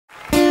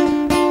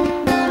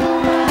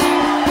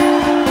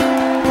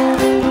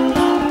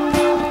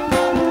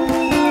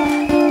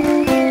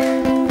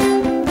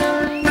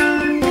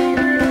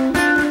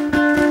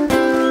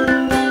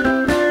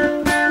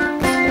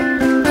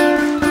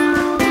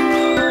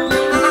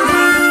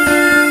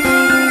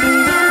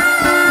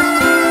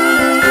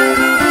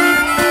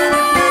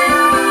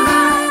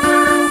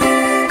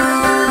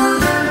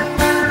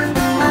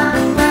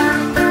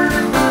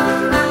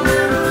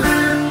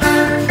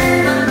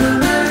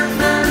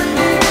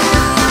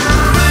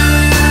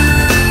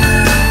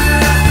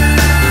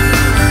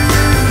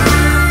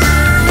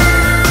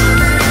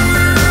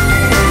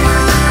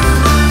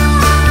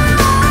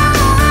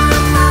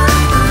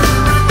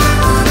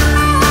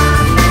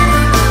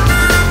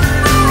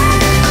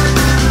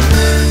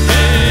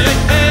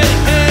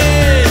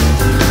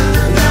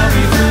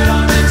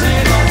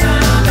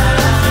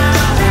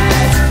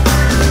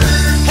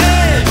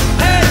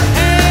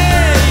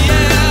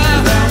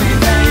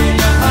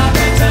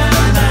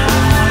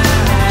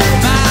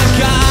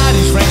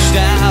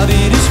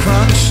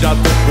patched up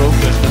and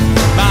broken.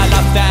 My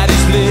life that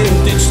is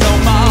lived, it's no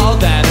more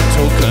than a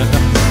token.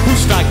 Who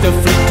strike the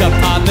flint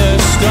upon the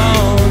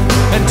stone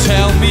and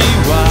tell me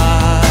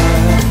why?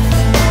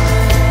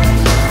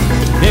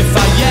 If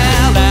I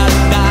yell at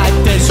night,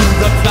 there's a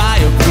reply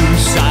of blue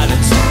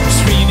silence.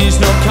 Screen is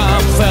no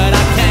comfort,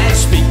 I can't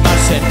speak my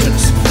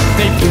sentence.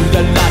 They blew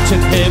the lights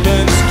at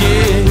heaven's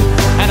gate,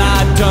 and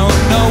I don't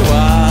know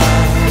why.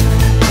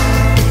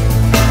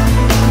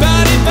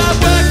 But if I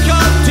work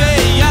all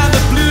day on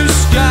the blue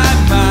sky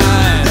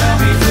mine, there'll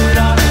be food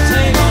on the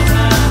table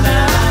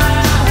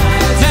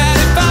tonight. And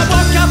if I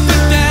walk up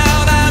and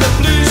down on the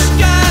blue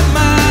sky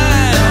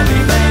mine, there'll be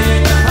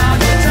paying a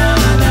pocket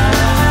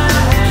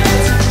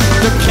tonight.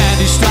 The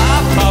candy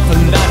stop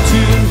puffing out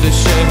to the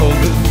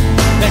shareholders.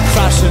 They're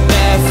crossing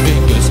their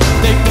fingers,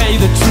 they pay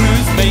the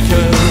truth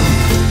maker.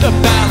 The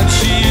balance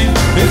sheet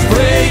is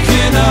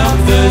breaking up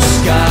the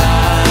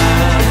sky.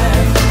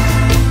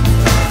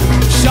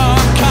 So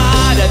I'm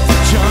caught at the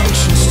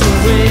junction, still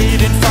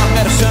waiting for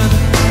medicine.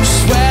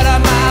 Sweat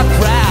on my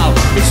brow,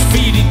 it's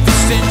feeding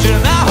this engine.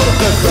 I hope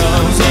the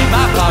crumbs in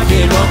my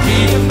pocket won't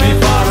keep me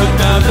for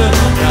another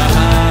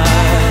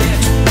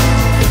night.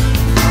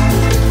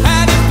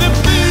 And if the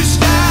blue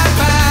sky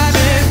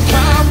mining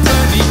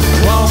company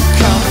won't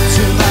come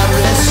to my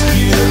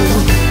rescue,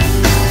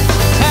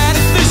 and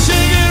if the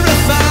sugar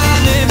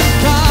refining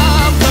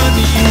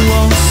company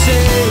won't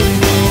save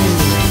me,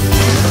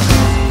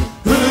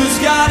 who's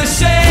gonna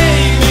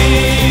save me?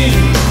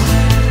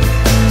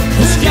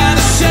 Who's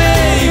gonna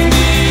save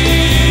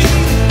me?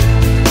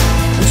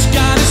 Who's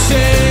gonna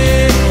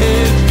save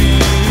me?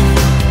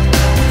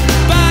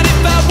 But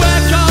if I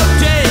work all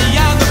day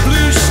on the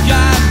blue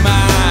sky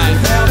mine,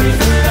 there'll be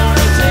food on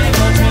the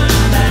table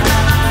tonight.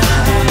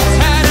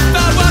 And if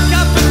I walk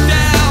up and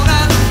down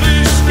on the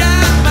blue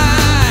sky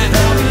mine,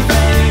 there'll be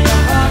paying a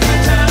pocket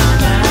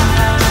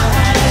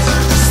tonight.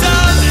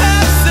 Some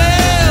have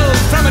sailed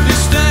from a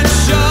distant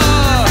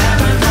shore, and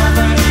the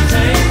company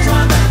takes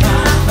what the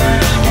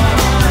company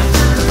wants.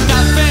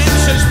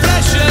 Nothing's as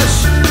precious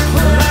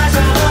as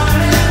a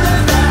heart in the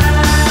night.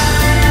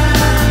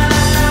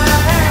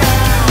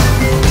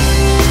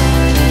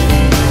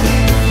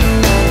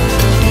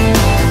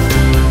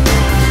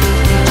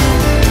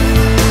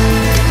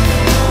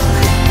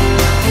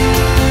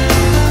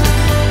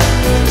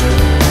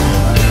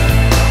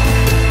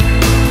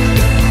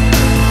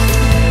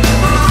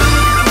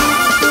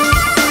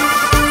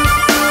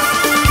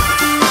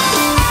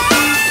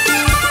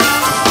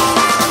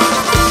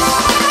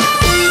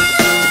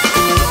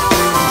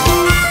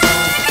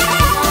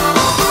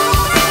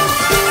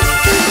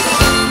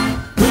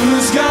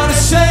 Who's gonna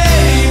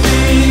save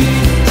me?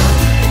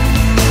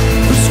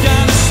 Who's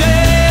gonna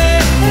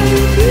save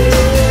me?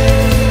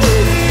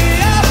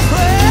 I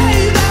pray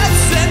that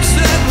sense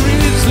and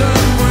reason.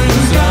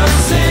 Who's gonna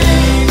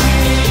save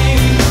me?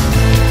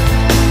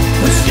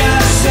 Who's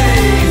gonna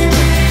save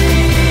me?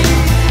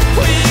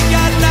 We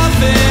got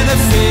nothing to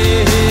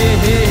fear.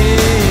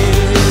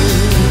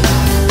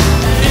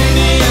 In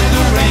the end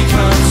the rain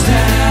comes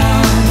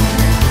down,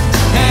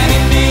 and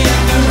in the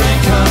end the rain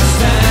comes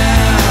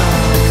down.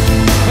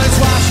 Let's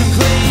wash and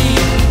clean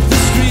the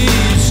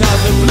streets of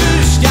the blue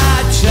sky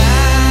town.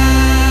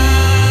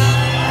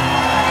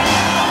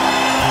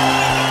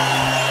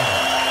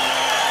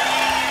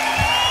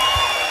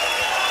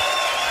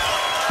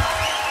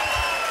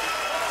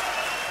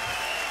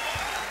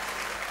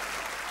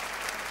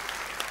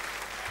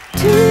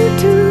 Do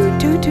do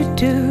do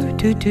do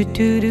do do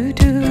do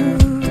do.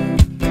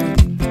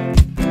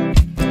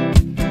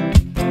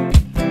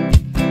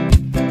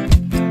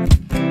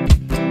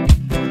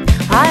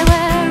 I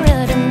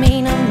wear a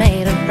demeanor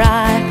made of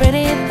bright,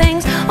 pretty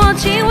things. What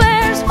she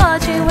wears,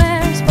 what she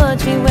wears, what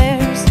she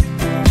wears.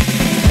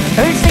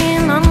 Her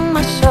singing on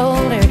my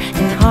shoulder,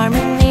 in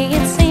harmony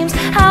it seems.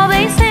 How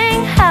they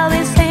sing, how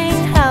they sing,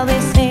 how they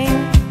sing.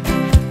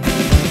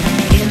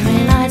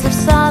 Giving eyes of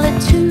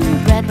solitude,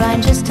 red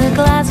wine, just a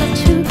glass or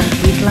two.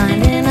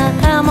 Reclined in a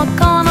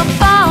hammock on a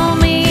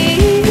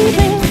balmy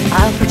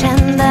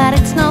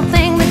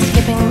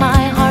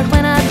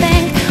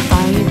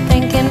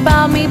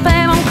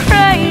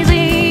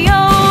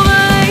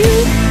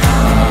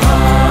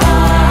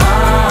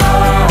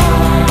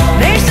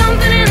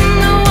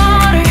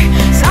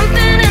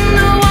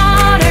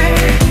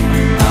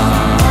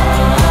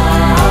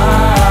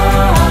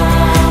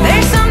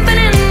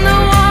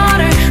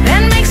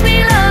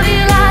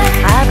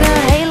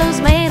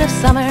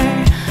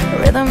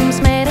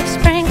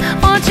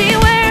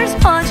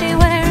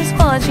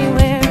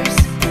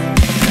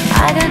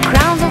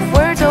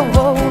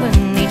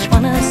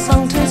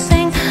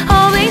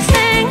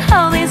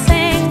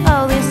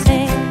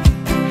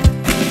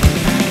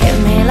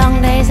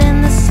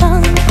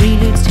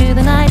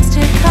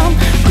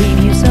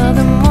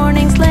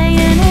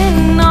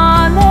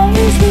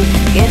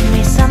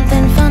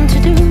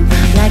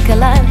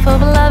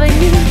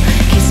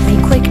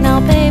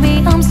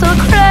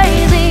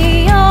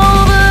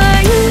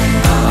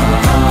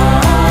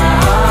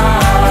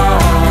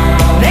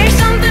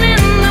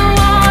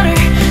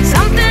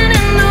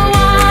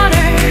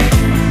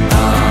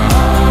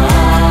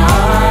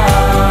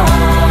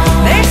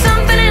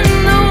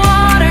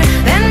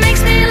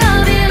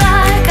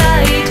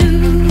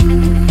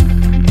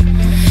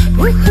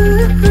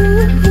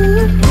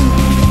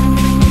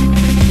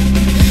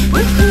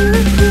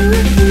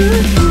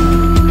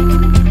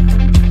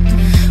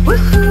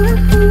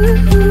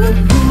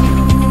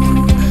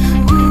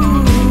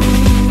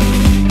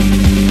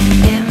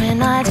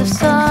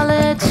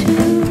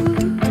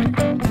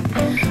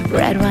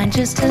red wine,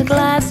 just a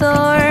glass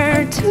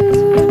or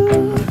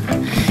two.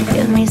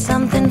 Give me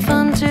something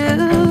fun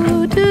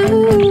to do.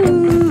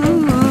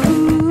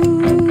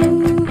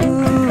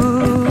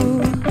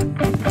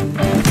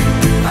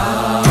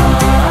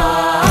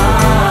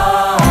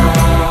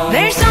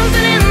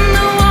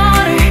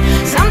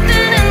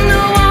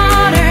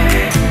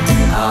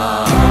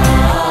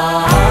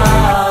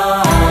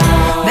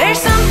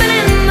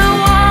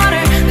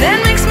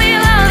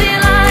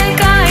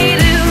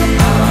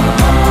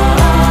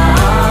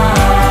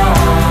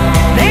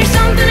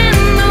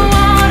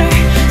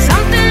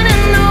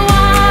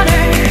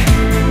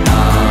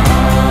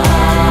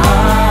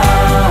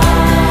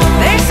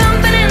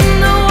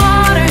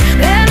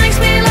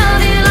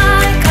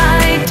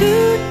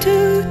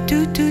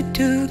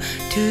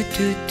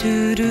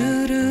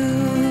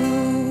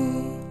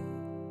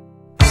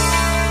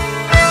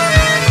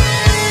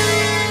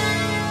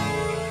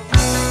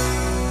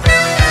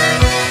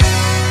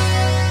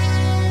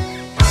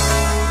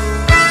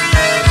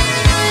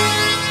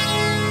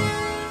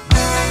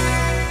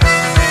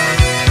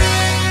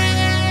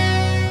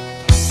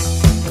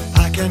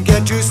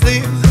 Get to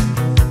sleep,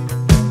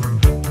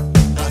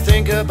 I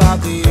think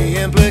about the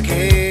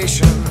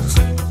implications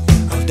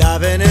of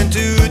diving in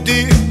too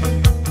deep,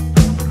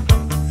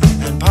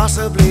 and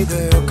possibly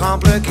the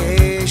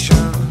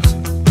complications,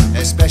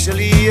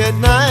 especially at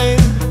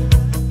night.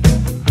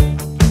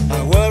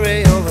 I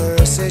worry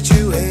over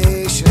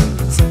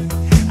situations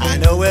I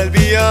know we'll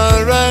be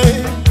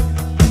alright.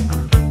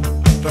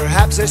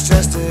 Perhaps it's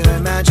just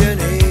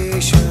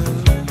imagination.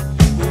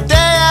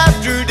 Day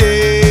after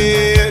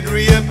day it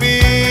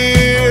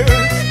reappears,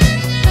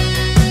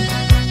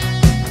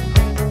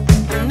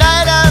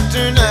 night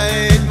after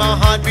night my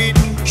heartbeat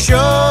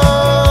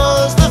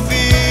shows the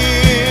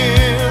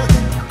fear.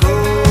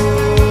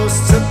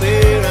 Ghosts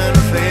appear and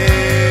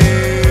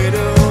fade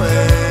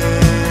away.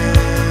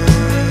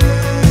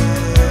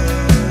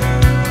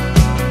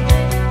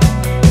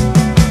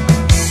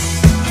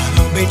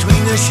 Alone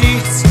between the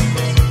sheets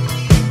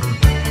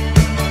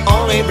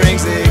only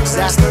brings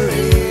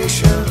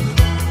exasperation.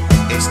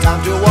 It's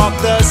time to walk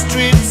the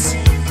streets,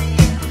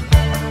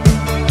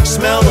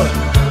 smell the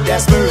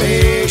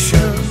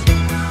desperation.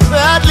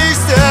 At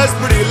least there's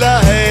pretty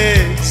light.